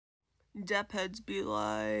Depp Heads be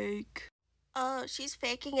like, oh, she's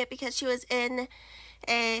faking it because she was in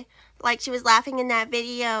she was laughing in that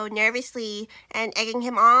video nervously and egging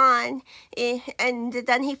him on, and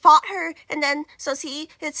then he fought her, and then so see,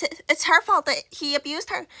 it's her fault that he abused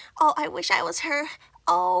her. Oh, I wish I was her.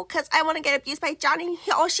 Oh, cause I want to get abused by Johnny.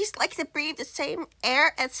 Oh, she's like to breathe the same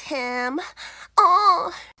air as him.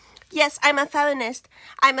 Oh. Yes, I'm a feminist.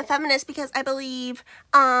 I'm a feminist because I believe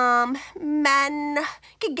men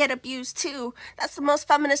can get abused too. That's the most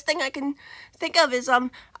feminist thing I can think of is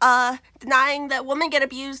denying that women get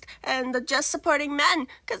abused and just supporting men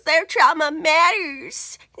because their trauma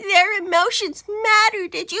matters. Their emotions matter.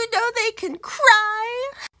 Did you know they can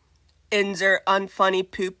cry? insert unfunny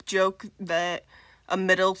poop joke that a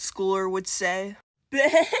middle schooler would say.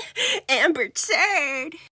 Amber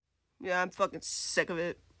Turd. Yeah, I'm fucking sick of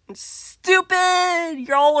it. Stupid!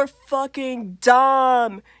 Y'all are fucking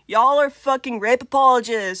dumb. Y'all are fucking rape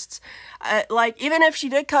apologists. Even if she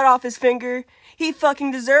did cut off his finger, he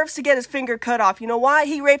fucking deserves to get his finger cut off. You know why?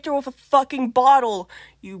 He raped her with a fucking bottle.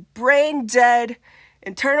 You brain dead,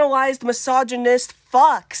 internalized misogynist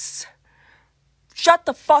fucks. Shut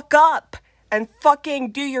the fuck up and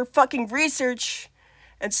fucking do your fucking research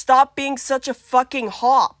and stop being such a fucking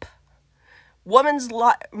hop. Women's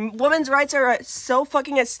rights are so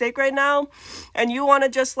fucking at stake right now, and you want to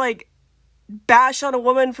just bash on a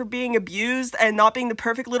woman for being abused and not being the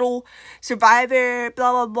perfect little survivor,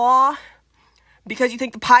 blah blah blah, because you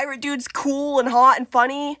think the pirate dude's cool and hot and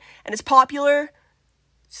funny and is popular.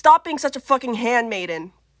 Stop being such a fucking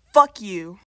handmaiden. Fuck you.